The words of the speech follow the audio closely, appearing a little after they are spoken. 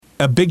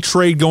a big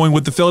trade going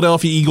with the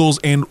Philadelphia Eagles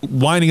and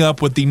winding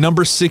up with the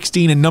number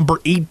 16 and number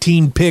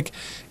 18 pick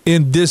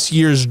in this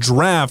year's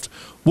draft.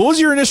 What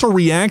was your initial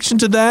reaction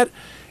to that,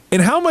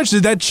 and how much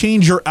did that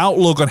change your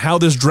outlook on how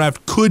this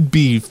draft could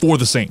be for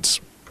the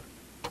Saints?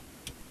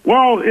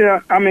 Well,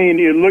 yeah, I mean,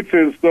 it looks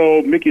as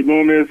though Mickey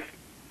Loomis,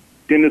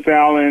 Dennis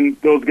Allen,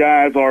 those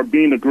guys are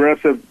being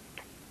aggressive.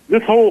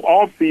 This whole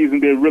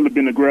offseason, they've really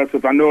been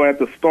aggressive. I know at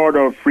the start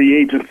of free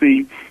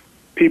agency,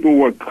 people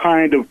were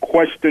kind of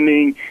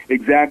questioning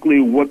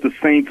exactly what the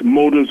Saints'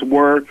 motives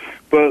were.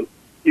 But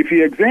if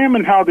you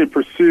examine how they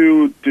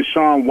pursued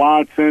Deshaun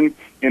Watson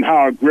and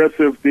how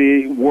aggressive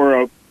they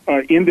were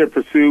in their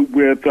pursuit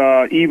with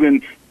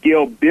even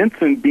Gail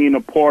Benson being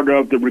a part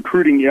of the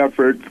recruiting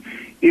efforts,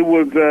 it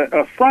was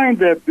a sign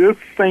that this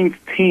Saints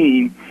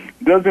team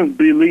doesn't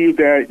believe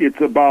that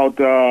it's about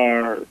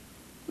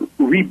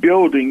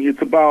rebuilding.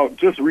 It's about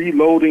just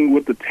reloading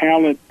with the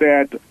talent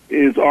that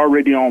is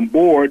already on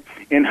board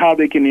and how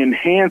they can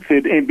enhance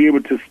it and be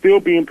able to still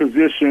be in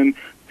position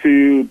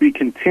to be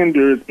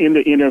contenders in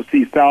the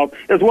NFC South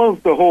as well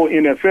as the whole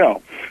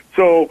NFL.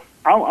 So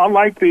I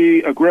like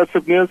the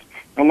aggressiveness.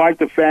 I like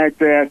the fact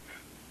that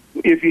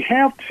if you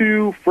have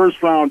 2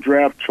 first-round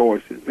draft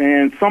choices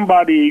and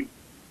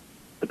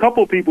a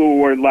couple of people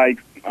were like,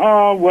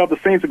 oh, well, the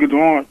Saints are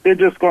going, they're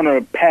just going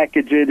to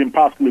package it and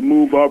possibly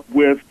move up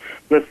with,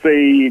 let's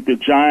say, the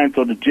Giants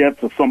or the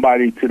Jets or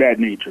somebody to that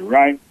nature,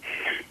 right?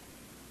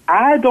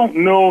 I don't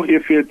know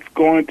if it's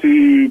going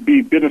to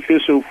be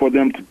beneficial for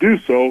them to do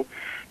so.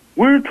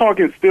 We're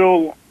talking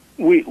still,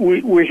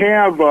 we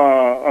have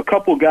a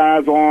couple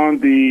guys on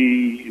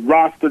the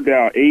roster that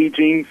are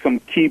aging, some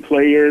key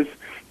players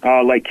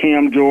like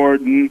Cam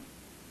Jordan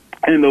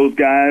and those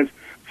guys.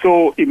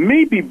 So it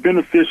may be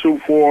beneficial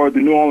for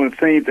the New Orleans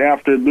Saints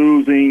after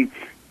losing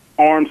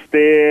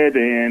Armstead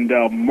and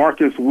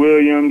Marcus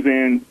Williams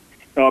and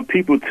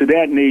people to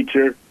that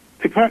nature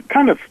to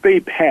kind of stay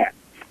pat.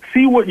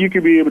 See what you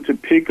could be able to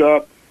pick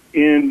up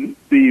in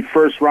the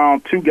first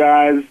round, 2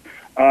 guys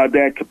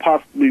that could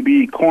possibly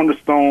be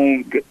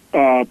cornerstone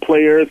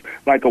players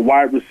like a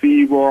wide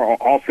receiver or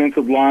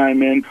offensive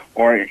lineman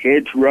or an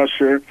edge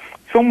rusher,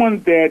 someone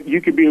that you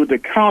could be able to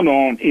count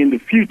on in the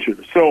future.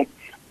 So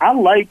I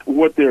like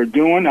what they're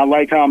doing. I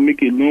like how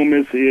Mickey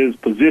Loomis is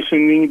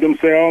positioning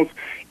themselves,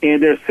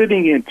 and they're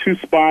sitting in 2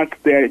 spots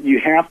that you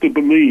have to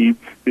believe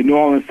the New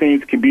Orleans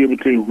Saints can be able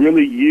to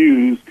really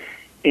use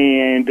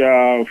and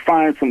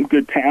find some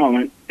good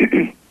talent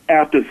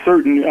after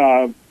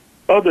certain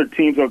other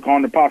teams are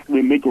going to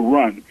possibly make a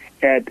run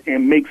at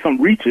and make some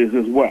reaches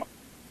as well.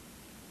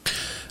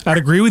 I'd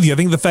agree with you. I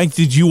think the fact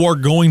that you are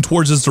going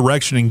towards this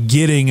direction and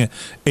getting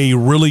a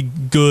really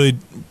good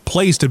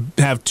place to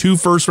have 2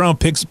 first-round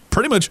picks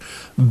pretty much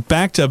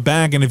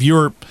back-to-back, and if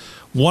you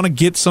want to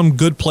get some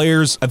good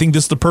players, I think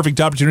this is the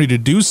perfect opportunity to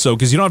do so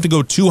because you don't have to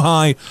go too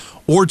high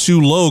or too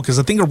low because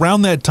I think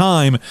around that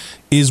time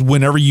is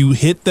whenever you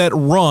hit that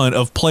run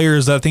of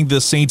players that I think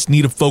the Saints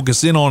need to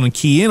focus in on and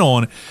key in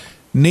on,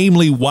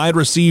 namely wide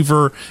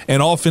receiver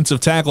and offensive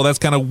tackle. That's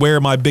kind of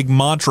where my big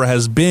mantra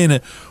has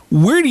been.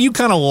 Where do you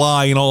kind of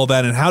lie in all of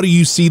that, and how do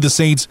you see the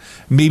Saints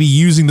maybe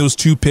using those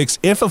 2 picks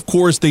if, of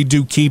course, they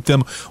do keep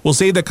them? We'll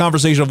save that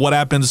conversation of what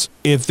happens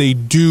if they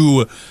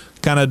do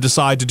kind of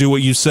decide to do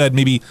what you said,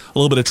 maybe a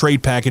little bit of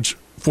trade package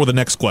for the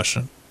next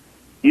question.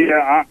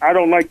 Yeah, I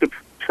don't like the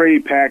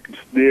trade package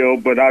deal,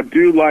 but I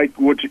do like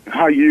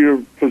how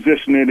you're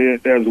positioning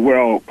it as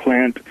well,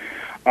 Clint.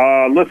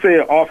 Let's say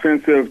an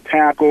offensive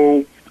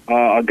tackle,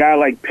 a guy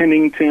like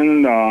Penning,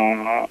 and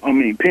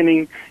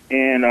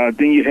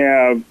then you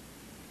have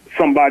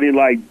somebody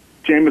like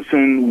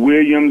Jameson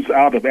Williams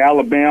out of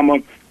Alabama,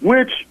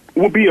 which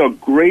would be a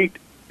great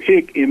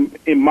pick in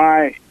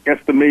my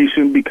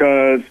estimation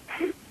because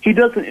he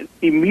doesn't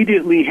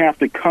immediately have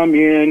to come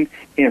in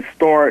and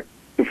start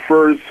the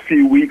first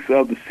few weeks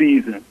of the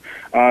season.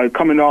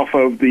 Coming off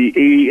of the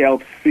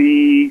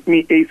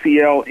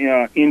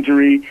ACL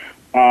injury,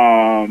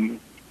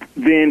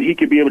 then he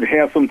could be able to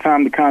have some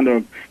time to kind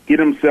of get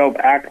himself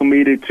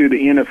acclimated to the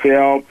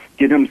NFL,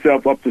 get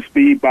himself up to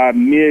speed by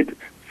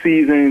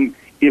mid-season.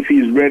 If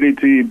he's ready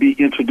to be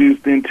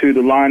introduced into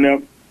the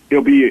lineup,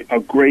 he'll be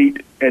a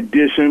great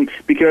addition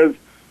because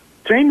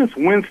Jameis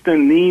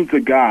Winston needs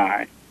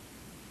a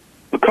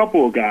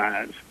couple of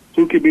guys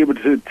who could be able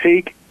to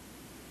take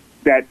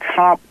that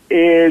top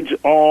edge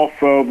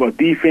off of a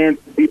defense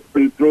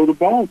and throw the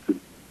ball to,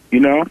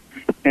 And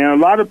a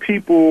lot of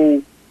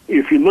people,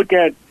 if you look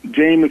at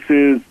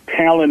Jameis's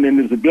talent and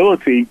his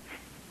ability,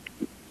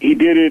 he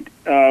did it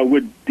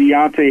with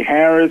Deontay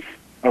Harris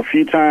a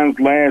few times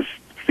last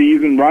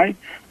season, right?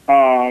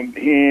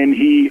 And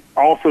he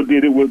also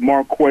did it with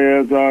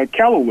Marquez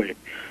Callaway.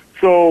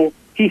 So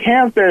he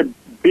has that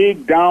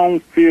big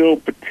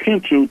downfield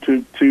potential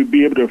to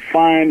be able to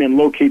find and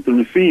locate the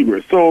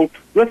receiver. So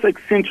let's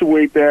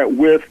accentuate that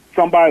with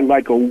somebody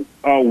like a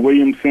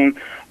Williamson,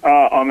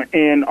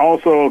 and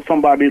also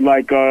somebody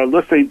like,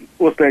 let's say,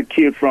 what's that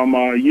kid from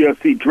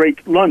USC,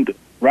 Drake London,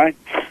 right?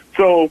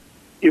 So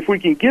if we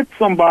can get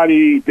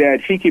somebody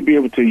that he can be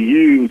able to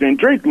use, and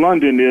Drake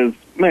London is,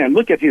 man,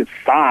 look at his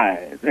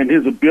size and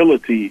his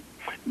ability.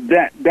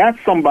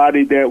 That's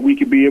somebody that we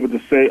could be able to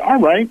say, all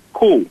right,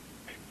 cool.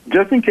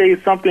 Just in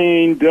case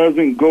something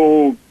doesn't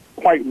go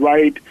quite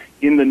right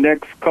in the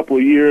next couple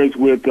of years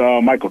with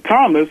Michael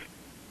Thomas,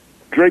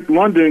 Drake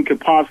London could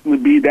possibly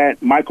be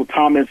that Michael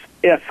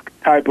Thomas-esque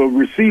type of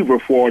receiver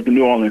for the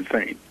New Orleans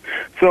Saints.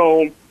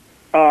 So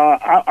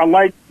I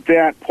like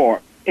that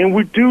part. And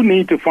we do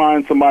need to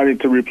find somebody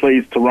to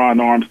replace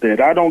Teron Armstead.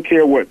 I don't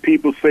care what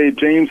people say.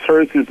 James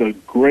Hurst is a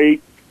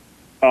great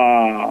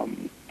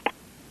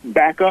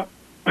backup,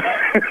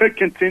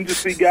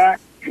 contingency guy,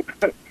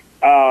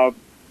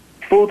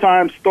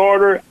 full-time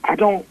starter. I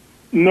don't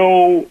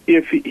know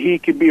if he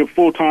could be a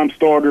full-time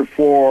starter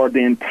for the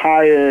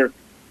entire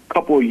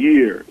couple of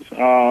years,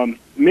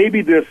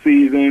 maybe this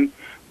season.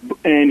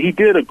 And he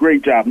did a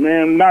great job.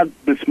 Man, I'm not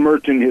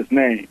besmirching his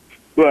name,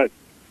 but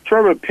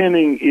Trevor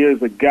Penning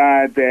is a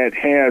guy that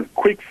has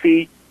quick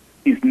feet.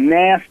 He's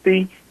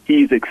nasty.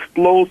 He's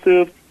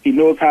explosive. He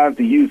knows how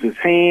to use his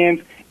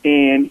hands.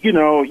 And, you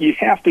know, you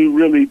have to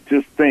really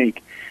just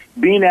think,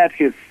 being at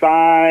his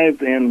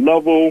size and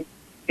level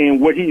and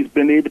what he's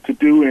been able to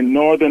do in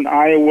northern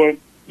Iowa,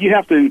 you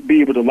have to be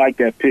able to like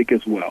that pick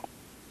as well.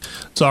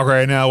 Talk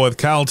right now with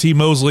Kyle T.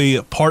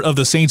 Mosley, part of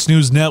the Saints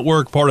News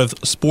Network, part of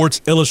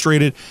Sports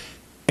Illustrated.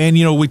 And,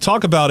 you know, we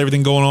talk about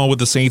everything going on with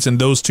the Saints and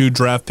those two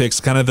draft picks,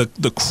 kind of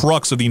the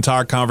crux of the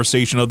entire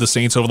conversation of the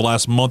Saints over the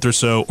last month or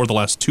so, or the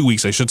last 2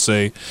 weeks, I should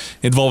say,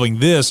 involving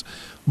this.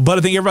 But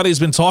I think everybody's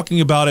been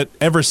talking about it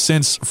ever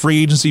since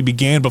free agency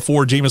began,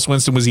 before Jameis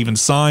Winston was even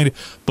signed,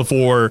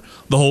 before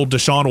the whole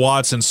Deshaun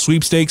Watson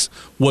sweepstakes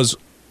was,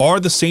 are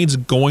the Saints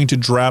going to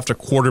draft a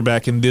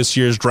quarterback in this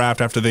year's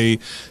draft after they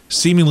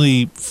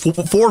seemingly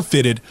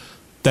forfeited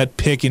that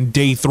pick in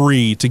day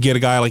 3 to get a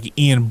guy like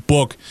Ian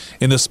Book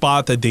in the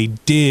spot that they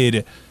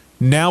did?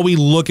 Now we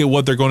look at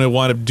what they're going to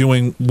wind up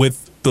doing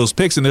with those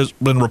picks, and there's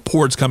been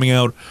reports coming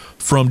out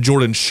from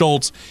Jordan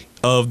Schultz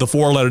of the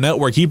Four Letter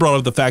Network. He brought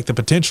up the fact that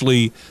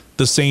potentially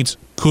the Saints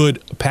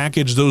could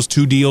package those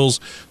two deals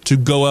to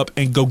go up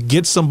and go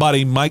get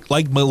somebody like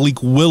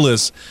Malik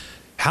Willis.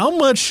 How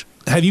much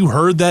have you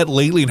heard that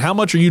lately, and how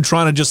much are you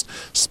trying to just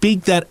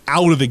speak that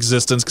out of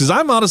existence? Because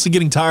I'm honestly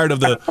getting tired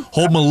of the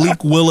whole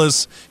Malik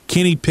Willis,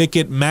 Kenny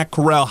Pickett, Matt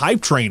Corral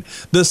hype train.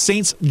 The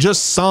Saints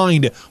just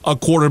signed a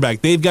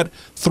quarterback. They've got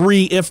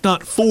 3, if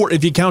not 4,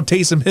 if you count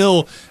Taysom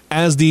Hill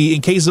as the,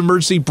 in case of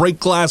emergency, break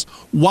glass.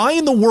 Why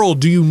in the world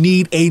do you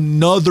need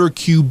another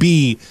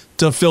QB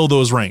to fill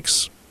those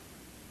ranks?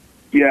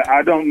 Yeah,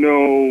 I don't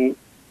know.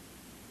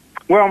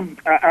 Well,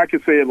 I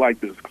could say it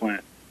like this,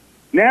 Clint.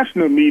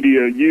 National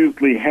media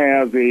usually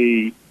has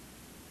a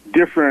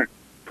different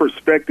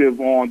perspective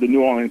on the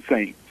New Orleans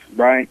Saints,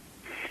 right?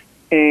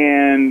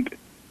 And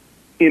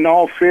in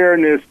all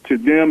fairness to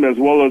them as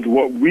well as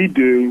what we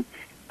do,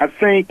 I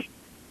think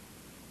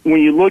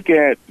when you look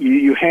at,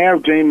 you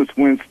have Jameis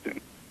Winston,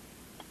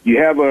 you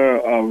have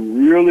a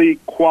really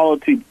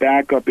quality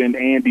backup in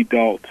Andy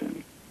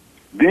Dalton.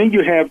 Then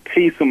you have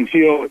Taysom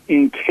Hill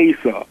in case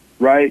of,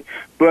 right?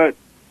 But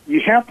you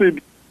have to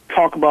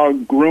talk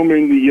about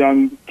grooming the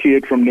young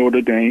kid from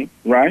Notre Dame,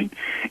 right?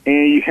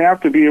 And you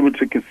have to be able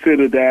to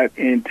consider that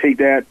and take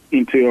that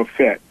into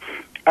effect.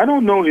 I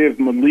don't know if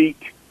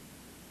Malik,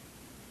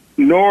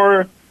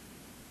 nor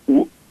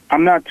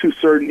I'm not too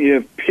certain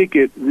if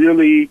Pickett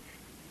really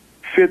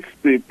fits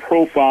the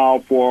profile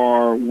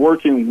for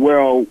working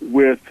well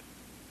with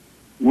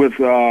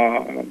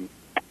the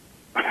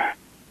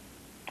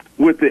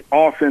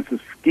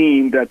offensive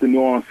scheme that the New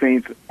Orleans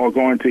Saints are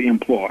going to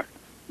employ.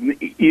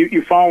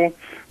 You follow?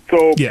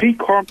 So yeah. Pete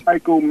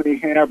Carmichael may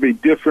have a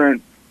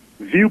different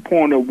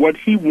viewpoint of what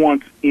he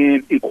wants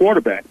in a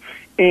quarterback.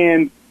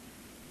 And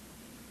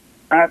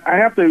I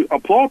have to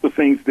applaud the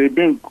Saints. They've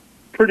been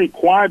pretty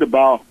quiet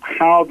about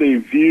how they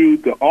view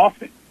the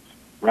offense,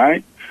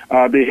 right?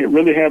 They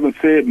really haven't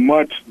said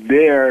much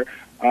there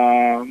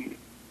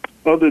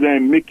other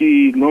than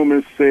Mickey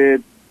Loomis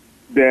said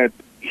that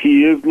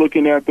he is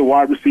looking at the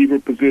wide receiver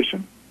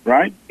position,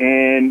 right?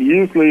 And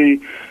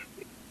usually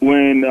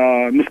when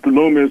Mr.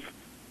 Loomis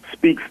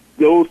speaks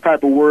those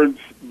type of words,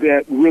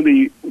 that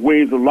really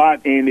weighs a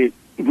lot, and it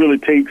really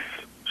takes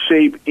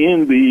shape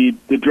in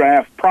the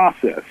draft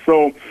process.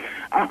 So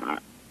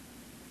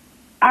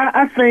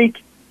I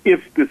think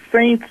if the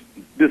Saints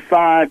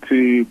decide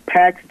to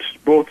package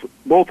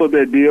both of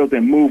their deals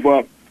and move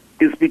up,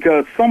 it's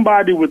because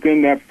somebody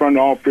within that front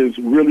office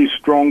really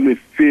strongly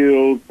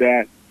feels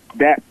that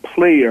that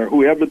player,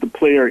 whoever the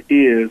player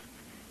is,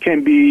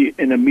 can be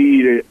an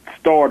immediate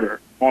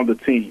starter on the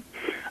team.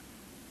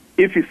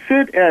 If you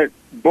sit at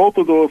both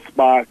of those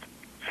spots,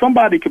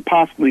 somebody could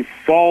possibly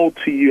fall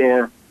to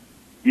your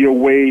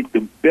way.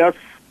 The best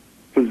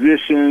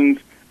positions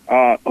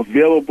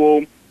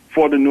available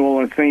for the New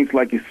Orleans Saints,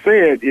 like you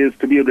said, is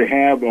to be able to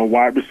have a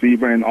wide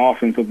receiver and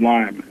offensive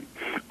lineman.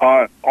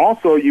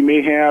 Also, you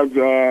may have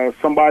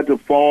somebody to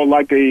fall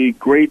like a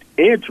great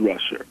edge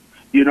rusher,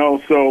 you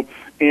know. So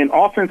And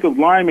offensive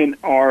linemen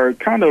are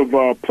kind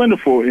of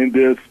plentiful in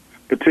this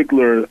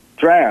particular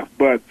draft,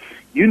 but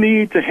you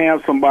need to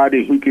have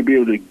somebody who can be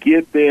able to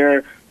get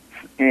there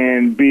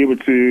and be able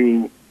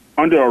to,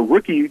 under a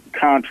rookie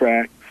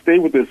contract, stay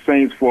with the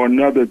Saints for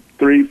another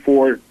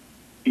 3-4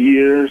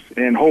 years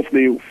and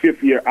hopefully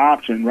fifth-year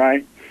option,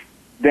 right?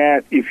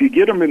 That if you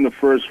get them in the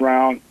first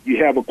round,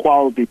 you have a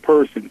quality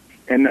person.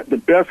 And the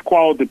best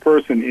quality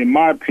person, in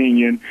my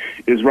opinion,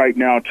 is right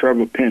now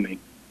Trevor Penning.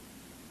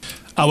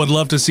 I would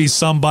love to see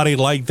somebody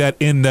like that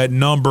in that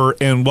number.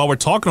 And while we're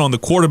talking on the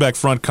quarterback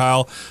front,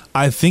 Kyle,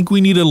 I think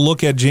we need to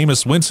look at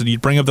Jameis Winston. You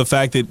bring up the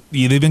fact that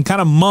they've been kind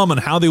of mum on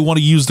how they want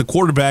to use the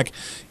quarterback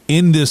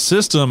in this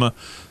system.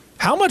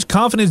 How much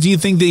confidence do you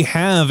think they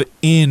have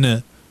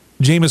in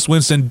Jameis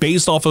Winston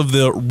based off of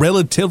the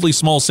relatively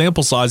small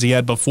sample size he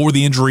had before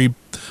the injury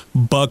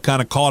bug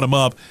kind of caught him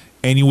up,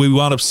 and we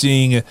wound up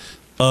seeing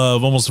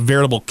almost a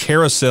veritable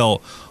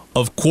carousel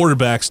of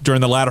quarterbacks during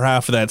the latter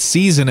half of that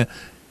season?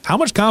 How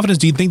much confidence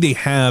do you think they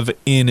have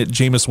in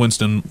Jameis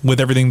Winston with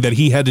everything that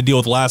he had to deal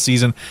with last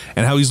season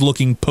and how he's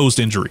looking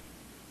post-injury?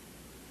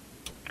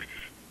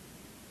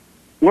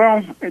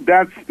 Well,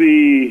 that's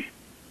the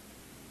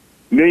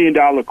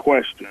million-dollar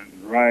question,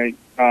 right?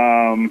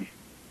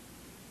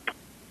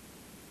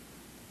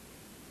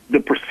 The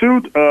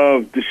pursuit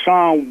of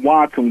Deshaun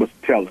Watson was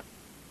telling.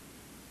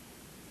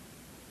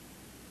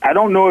 I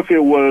don't know if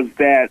it was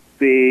that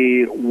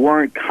they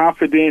weren't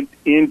confident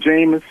in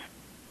Jameis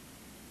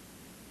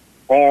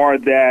or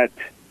that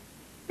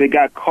they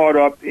got caught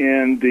up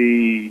in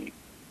the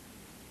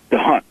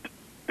hunt,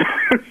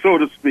 so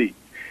to speak,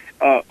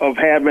 of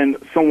having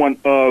someone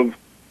of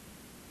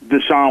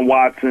Deshaun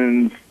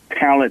Watson's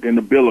talent and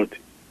ability.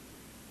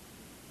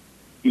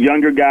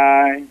 Younger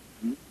guy,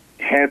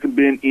 hasn't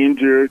been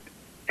injured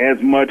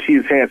as much.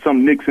 He's had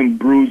some nicks and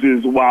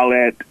bruises while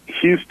at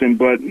Houston,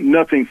 but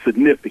nothing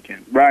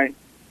significant, right?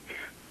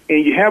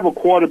 And you have a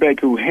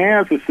quarterback who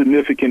has a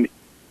significant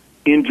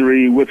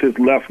injury with his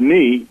left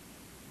knee.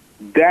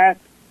 That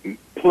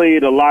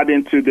played a lot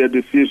into their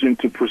decision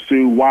to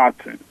pursue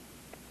Watson.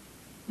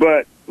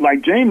 But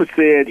like Jameis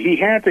said, he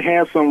had to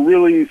have some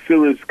really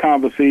serious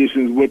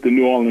conversations with the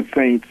New Orleans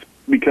Saints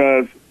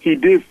because he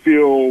did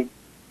feel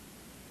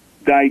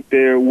like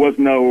there was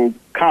no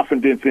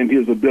confidence in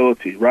his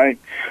ability, right?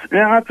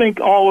 And I think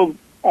all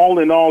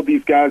in all,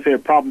 these guys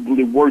have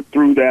probably worked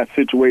through that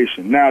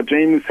situation. Now,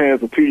 Jameis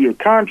has a 2-year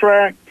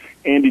contract.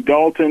 Andy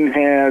Dalton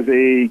has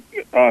a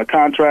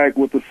contract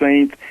with the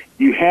Saints.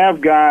 You have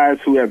guys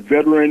who have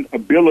veteran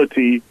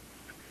ability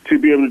to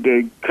be able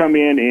to come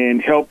in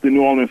and help the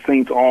New Orleans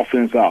Saints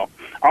offense out.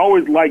 I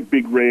always liked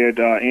Big Red,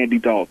 Andy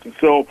Dalton.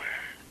 So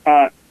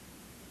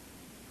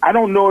I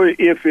don't know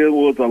if it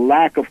was a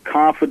lack of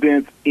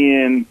confidence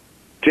in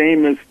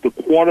Jameis, the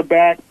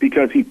quarterback,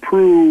 because he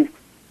proved,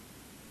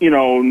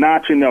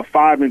 notching a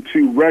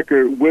 5-2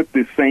 record with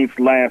the Saints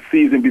last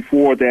season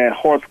before that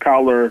horse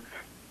collar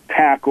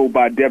tackle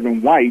by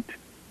Devin White,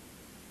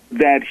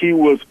 that he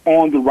was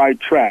on the right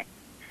track.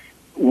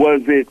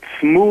 Was it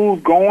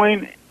smooth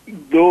going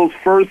those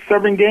first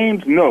 7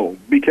 games? No,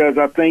 because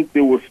I think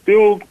they were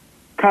still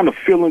kind of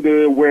feeling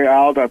their way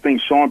out. I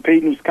think Sean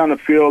Payton was kind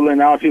of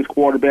feeling out his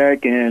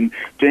quarterback, and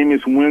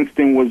Jameis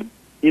Winston was,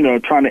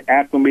 trying to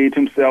acclimate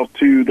himself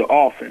to the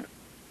offense.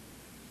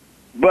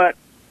 But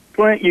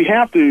Clint, you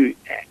have to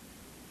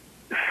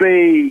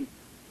say,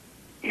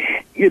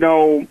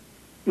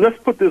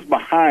 let's put this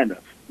behind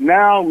us.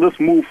 Now let's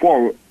move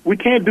forward. We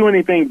can't do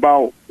anything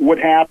about what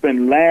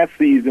happened last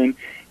season.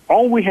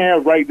 All we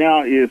have right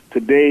now is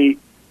today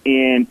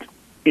and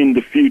in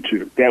the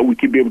future that we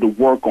can be able to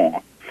work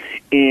on.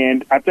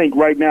 And I think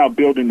right now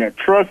building that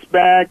trust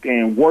back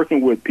and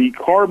working with Pete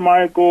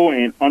Carmichael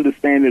and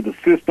understanding the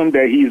system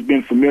that he's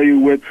been familiar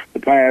with the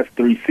past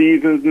 3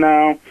 seasons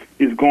now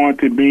is going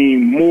to be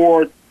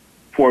more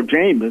for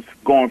Jameis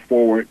going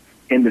forward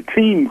and the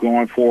team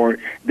going forward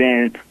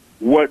than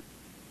what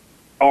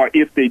or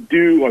if they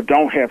do or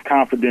don't have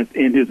confidence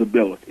in his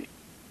ability.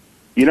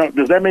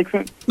 Does that make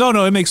sense?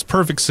 No, it makes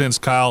perfect sense,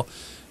 Kyle.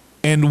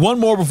 And one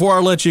more before I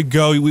let you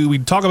go. We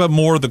talk about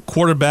more of the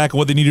quarterback and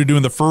what they need to do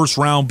in the first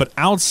round, but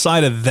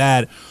outside of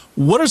that,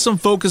 what are some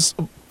focus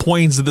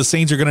points that the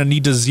Saints are going to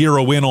need to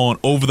zero in on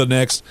over the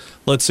next,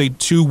 let's say,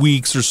 2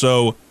 weeks or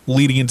so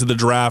leading into the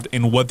draft,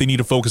 and what they need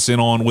to focus in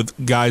on with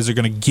guys they're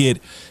going to get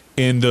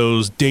in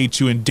those day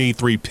 2 and day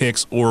 3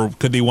 picks, or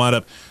could they wind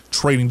up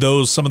trading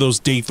some of those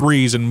day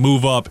 3s and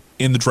move up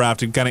in the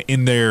draft and kind of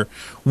in their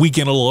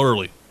weekend a little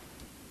early?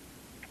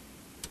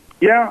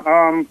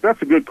 Yeah,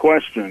 that's a good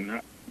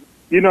question.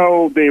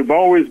 They've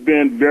always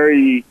been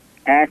very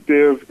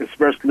active,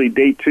 especially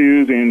day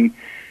 2s, and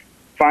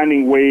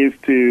finding ways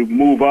to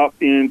move up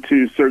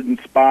into certain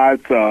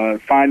spots,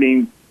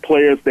 finding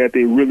players that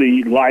they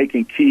really like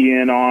and key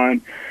in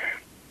on.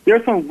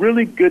 There's some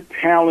really good,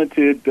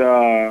 talented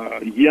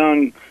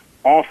young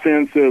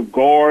offensive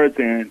guards,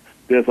 and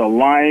there's a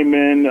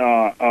lineman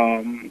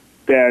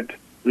that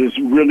is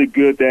really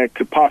good that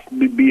could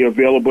possibly be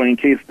available in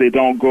case they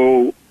don't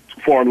go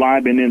for a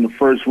lineman in the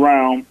first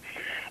round.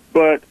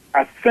 But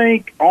I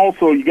think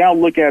also you got to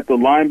look at the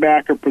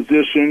linebacker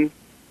position,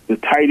 the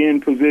tight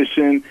end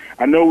position.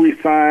 I know we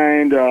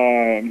signed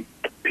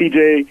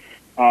PJ,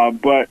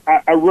 but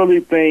I really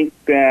think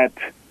that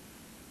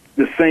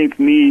the Saints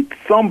need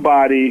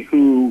somebody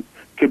who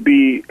could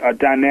be a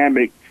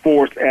dynamic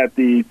force at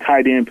the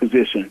tight end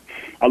position.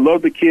 I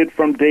love the kid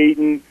from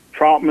Dayton.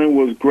 Troutman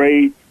was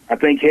great. I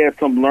think he had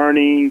some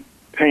learning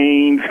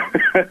pains,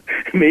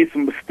 made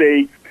some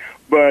mistakes,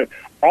 but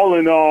all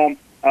in all,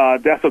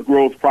 that's a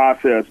growth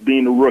process,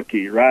 being a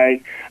rookie,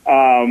 right?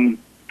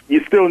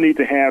 You still need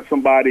to have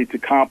somebody to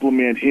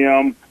complement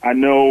him. I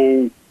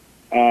know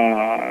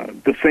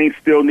the Saints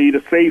still need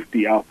a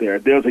safety out there.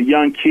 There's a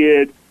young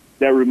kid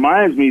that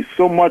reminds me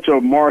so much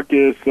of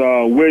Marcus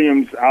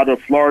Williams out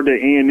of Florida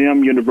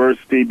A&M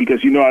University,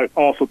 because, I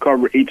also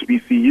cover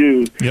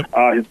HBCUs. Yep.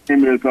 His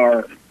name is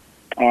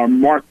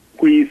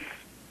Marquise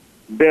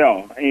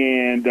Bell,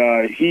 and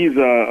he's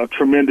a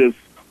tremendous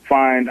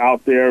find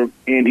out there,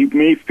 and he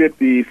may fit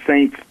the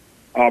Saints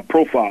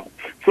profile.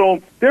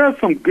 So there's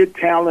some good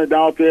talent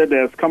out there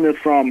that's coming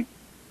from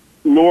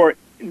lower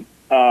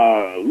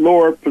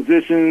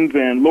positions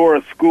and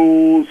lower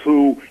schools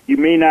who you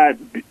may not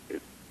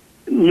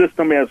list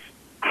them as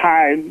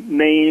high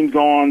names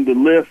on the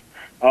list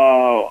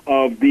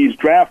of these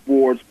draft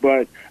boards,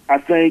 but I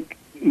think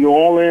New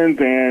Orleans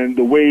and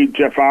the way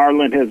Jeff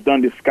Ireland has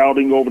done the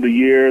scouting over the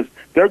years,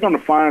 they're going to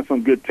find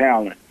some good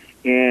talent.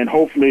 And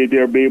hopefully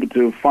they'll be able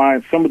to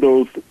find some of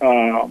those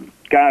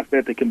guys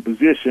that they can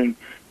position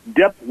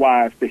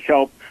depth-wise to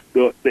help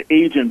the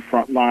aging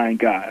front-line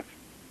guys.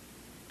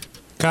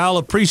 Kyle,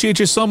 appreciate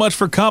you so much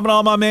for coming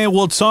on, my man.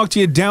 We'll talk to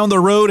you down the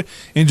road.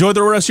 Enjoy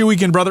the rest of your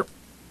weekend, brother.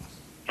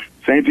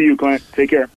 Same to you, Clint. Take care.